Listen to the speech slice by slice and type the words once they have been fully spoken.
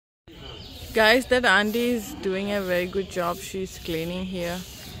Guys, that auntie is doing a very good job. She's cleaning here.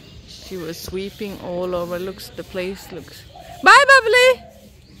 She was sweeping all over. Looks, the place looks. Bye, Bubbly!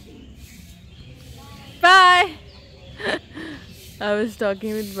 Bye! I was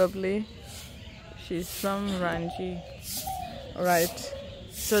talking with Bubbly. She's from Ranchi. Right.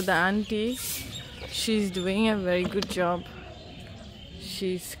 So the auntie, she's doing a very good job.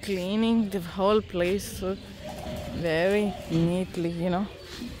 She's cleaning the whole place so very neatly, you know.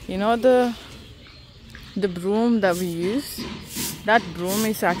 You know the broom that we use? That broom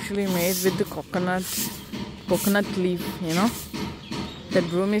is actually made with the coconut leaf, you know. That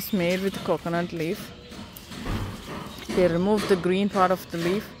broom is made with coconut leaf. They remove the green part of the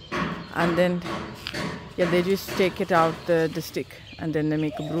leaf and then they just take it out the stick and then they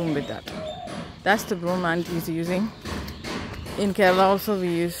make a broom with that. That's the broom auntie is using. In Kerala also we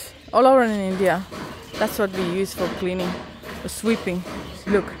use, all over in India, that's what we use for cleaning, for sweeping.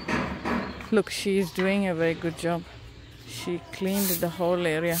 Look, she is doing a very good job. She cleaned the whole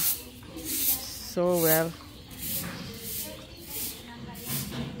area so well.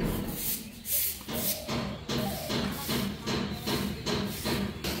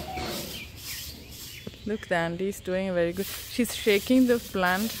 Look, the auntie is doing very good. She's shaking the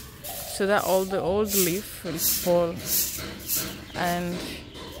plant so that all the old leaf will fall, and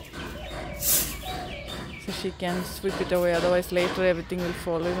so she can sweep it away. Otherwise, later everything will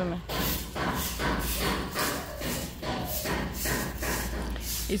fall, isn't it?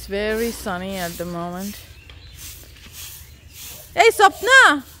 It's very sunny at the moment. Hey,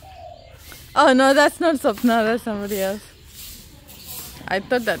 Swapna! Oh no, that's not Swapna. That's somebody else. I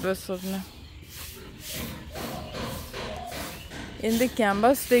thought that was Swapna. In the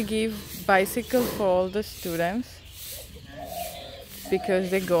campus, they give bicycle for all the students because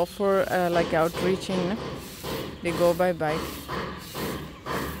they go for like outreaching. They go by bike.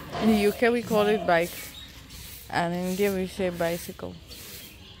 In the UK, we call it bike, and in India, we say bicycle.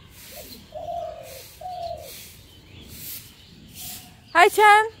 Hi,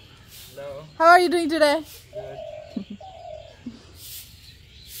 Chan. Hello. How are you doing today? Good.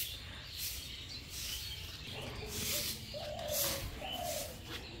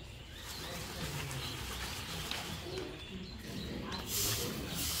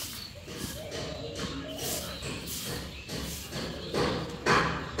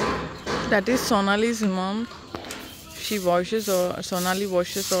 That is Sonali's mom. Sonali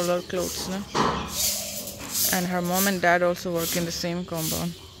washes all her clothes, no? And her mom and dad also work in the same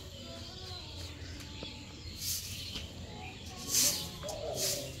compound.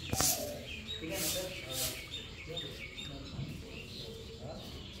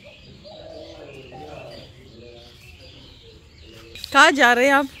 कहाँ जा रहे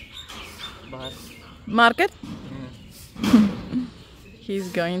हैं आप? बाहर. Market? He's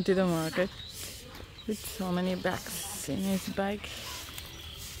going to the market with so many bags in his bike.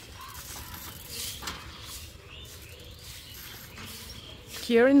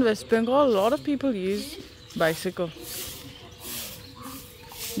 Here in West Bengal, a lot of people use bicycle.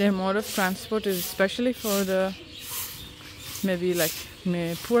 Their mode of transport is especially for the maybe like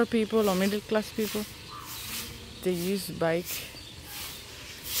poor people or middle class people. They use bike.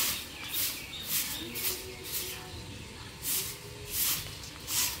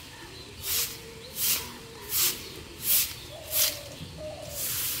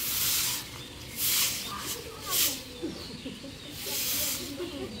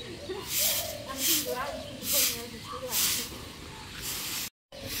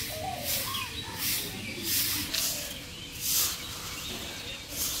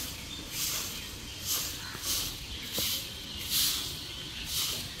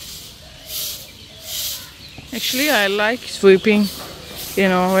 Actually, I like sweeping. You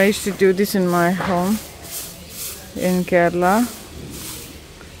know, I used to do this in my home in Kerala.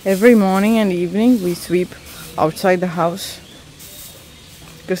 Every morning and evening we sweep outside the house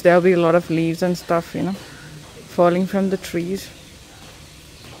because there will be a lot of leaves and stuff, you know, falling from the trees.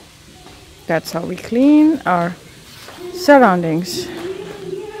 That's how we clean our surroundings.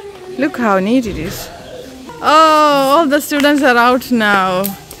 Look how neat it is. Oh, all the students are out now.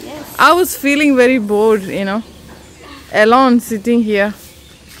 Yes. I was feeling very bored, you know, alone sitting here.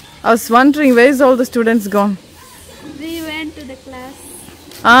 I was wondering, where is all the students gone? We went to the class.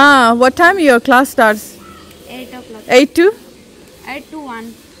 Ah, what time your class starts? 8 o'clock. 8 to? 8 to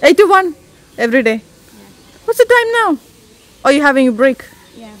 1. 8 to 1 every day? Yeah. What's the time now? Are you having a break?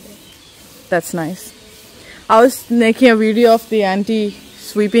 Yeah, break. That's nice. I was making a video of the auntie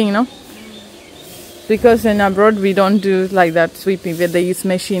sweeping, you know. Because in abroad we don't do like that sweeping where they use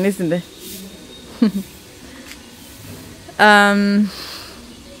machine, isn't it?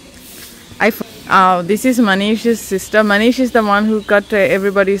 Oh, this is Manish's sister. Manish is the one who cut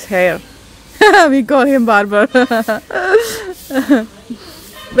everybody's hair. We call him barber. Where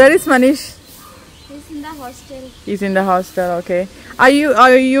is Manish? He's in the hostel. He's in the hostel. Okay. Are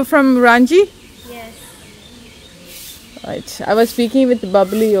you from Ranchi? Yes. Right. I was speaking with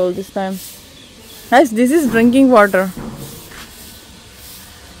Bubbly all this time. Guys, this is drinking water.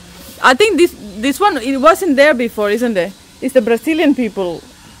 I think this one, it wasn't there before, isn't it? It's the Brazilian people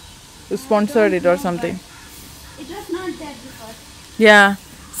who sponsored it or something. It was not there before. Yeah,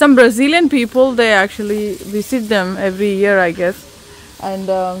 some Brazilian people, they actually visit them every year, I guess, and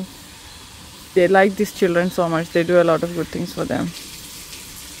they like these children so much. They do a lot of good things for them.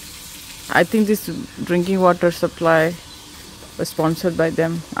 I think this drinking water supply was sponsored by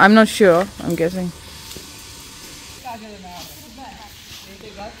them. I'm not sure, I'm guessing.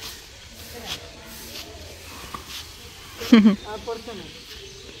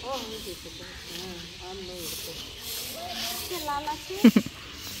 লাল আছে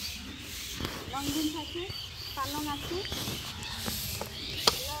রঙিন আছে পালং আছে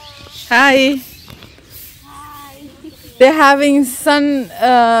Hi. They're having sun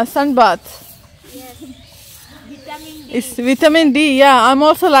bath. Yes. Vitamin D. It's vitamin D. Yeah, I'm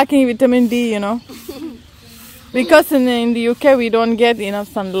also lacking vitamin D, you know. Because in the UK we don't get enough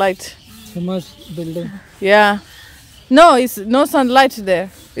sunlight. So much building. Yeah. No, it's no sunlight there.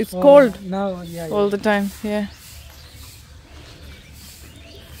 It's cold Now, yeah. all the time. Yeah.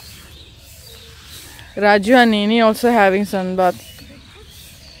 Raju and Nini also having sun bath.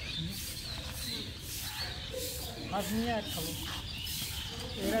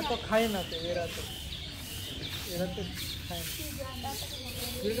 এরা তো খায় না তো এরা তো খায় না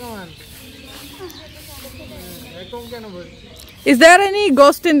এরকম কেন বলছিস Is there any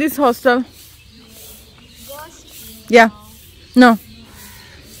ghost in this hostel? Ghost? Yeah. No.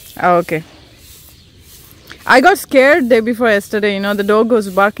 Oh, okay. I got scared day before yesterday, you know, the dog was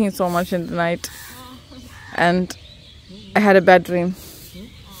barking so much in the night. And I had a bad dream.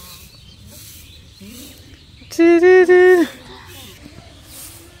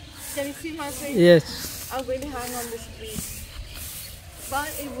 Can you see my face? Yes. I'm going to hang on this tree. But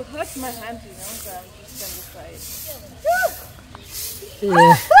it would hurt my hand, you know, so I'm just on the side.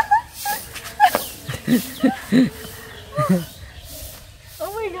 Yeah.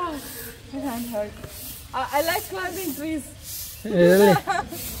 Oh my god, my hand hurt. I like climbing trees. Really?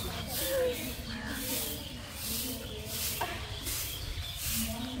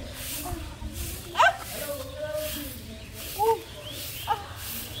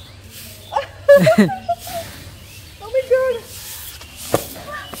 Oh my god.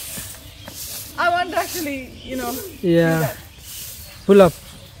 I want to actually, you know, Yeah. do that. Pull up.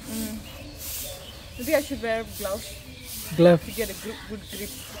 Maybe I should wear gloves Glove. to get a good grip.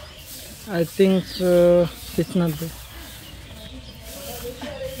 I think it's not there.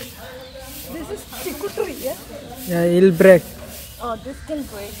 This is chiku tree, yeah? Yeah, it'll break. Oh, this can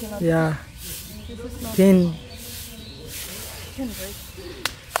break, you know. Yeah. This is not Thin. can break.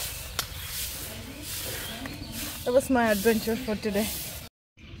 That was my adventure for today.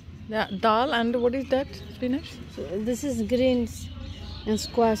 Yeah, dal and what is that? Spinach? This is greens and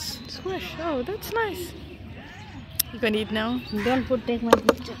squash. Squash. Oh, that's nice. You can eat now? Don't take my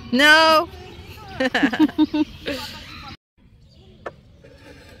picture. No!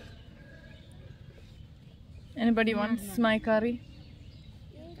 Anybody wants my curry?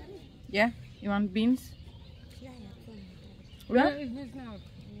 Yeah? You want beans? Yeah?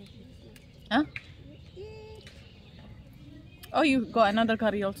 Huh? Oh, you got another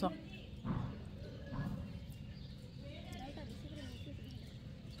curry also.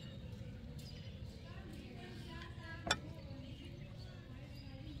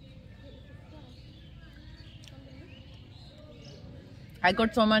 I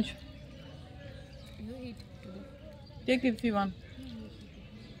got so much. You eat. Take if you want.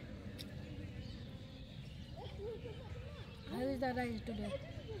 How is the rice today?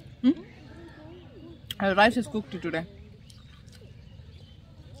 Rice is cooked today.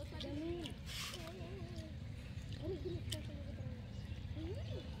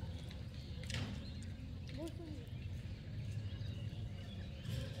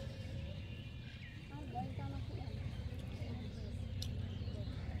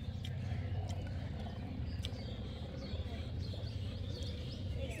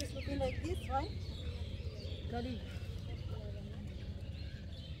 It's looking like this, right? Curry.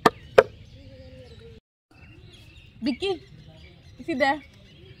 Vicky, is he there?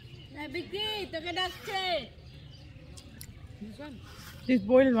 Hey, Vicky, toke dasche. This one? This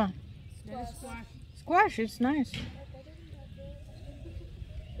boiled one. That is squash. Squash, it's nice.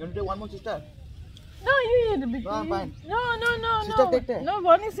 You want to take one more, sister? No, you eat a bit. No, I'm fine. No, Sister, take that. No,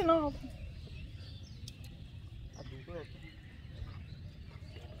 one is enough.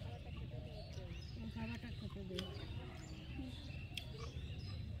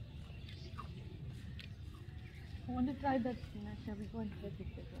 I want to try that spinach. Shall we go and take it?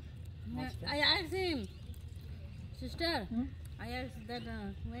 I asked him, sister. I asked that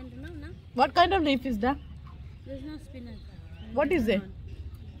when to know now. What kind of leaf is that? There's no spinach. What is it?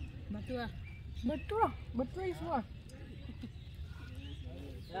 Batua. Batura. Batura is what?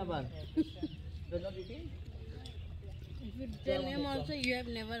 Yeah, man. You're not eating? If you tell him also, you have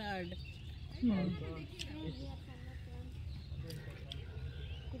never heard.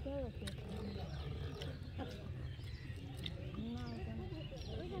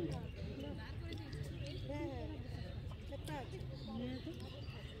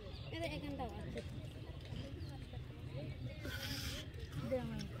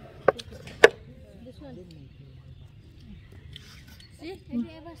 This one. See? Have you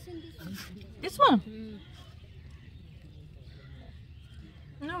ever seen this one? This one?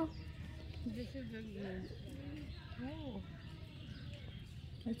 No. This is very good. Oh.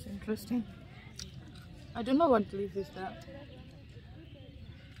 That's interesting. I don't know what leaf is that.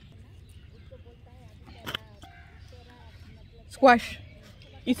 Squash.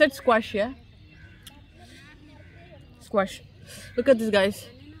 You said squash, yeah? Squash. Look at this, guys.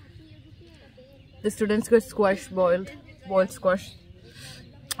 The students got squash boiled squash.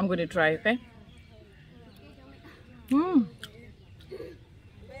 I'm going to try, okay?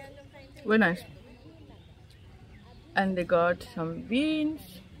 Very nice. And they got some beans,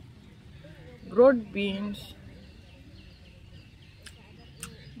 broad beans.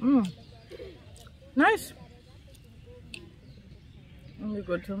 Nice. And we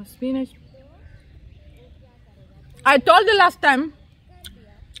got some spinach. I told the last time,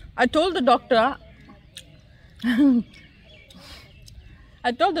 I told the doctor,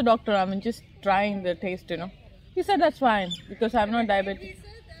 I'm just trying the taste, you know. He said that's fine because I'm not diabetic.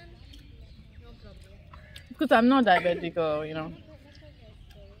 Because I'm not diabetic, or, you know.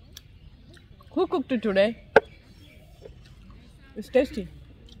 Who cooked it today? It's tasty.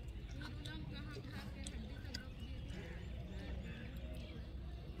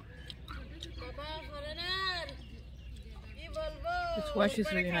 The squash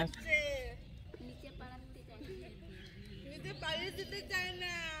is really nice.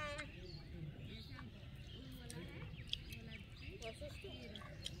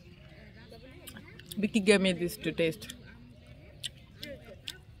 Vicky gave me this to taste.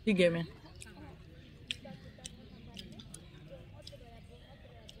 He gave me.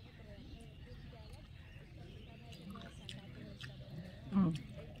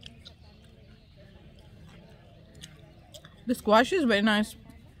 The squash is very nice.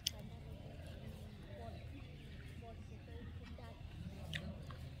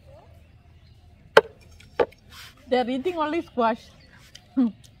 They are eating only squash.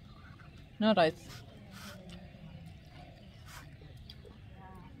 No rice.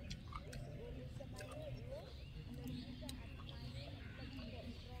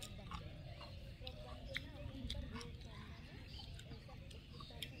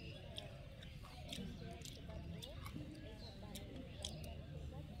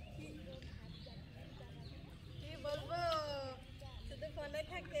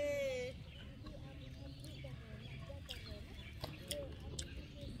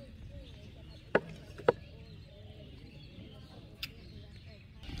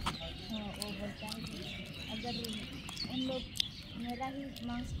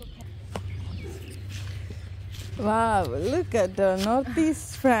 Wow, look at the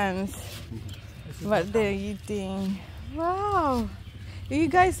Northeast friends. What they're eating. Wow. You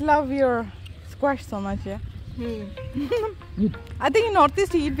guys love your squash so much, yeah? I think in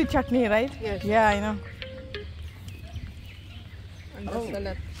Northeast you eat with chutney, right? Yes. Yeah, I know. And the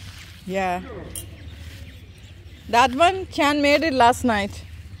salad. Yeah. That one Chan made it last night.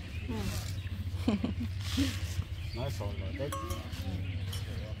 Nice all right.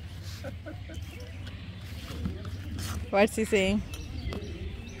 What's he saying?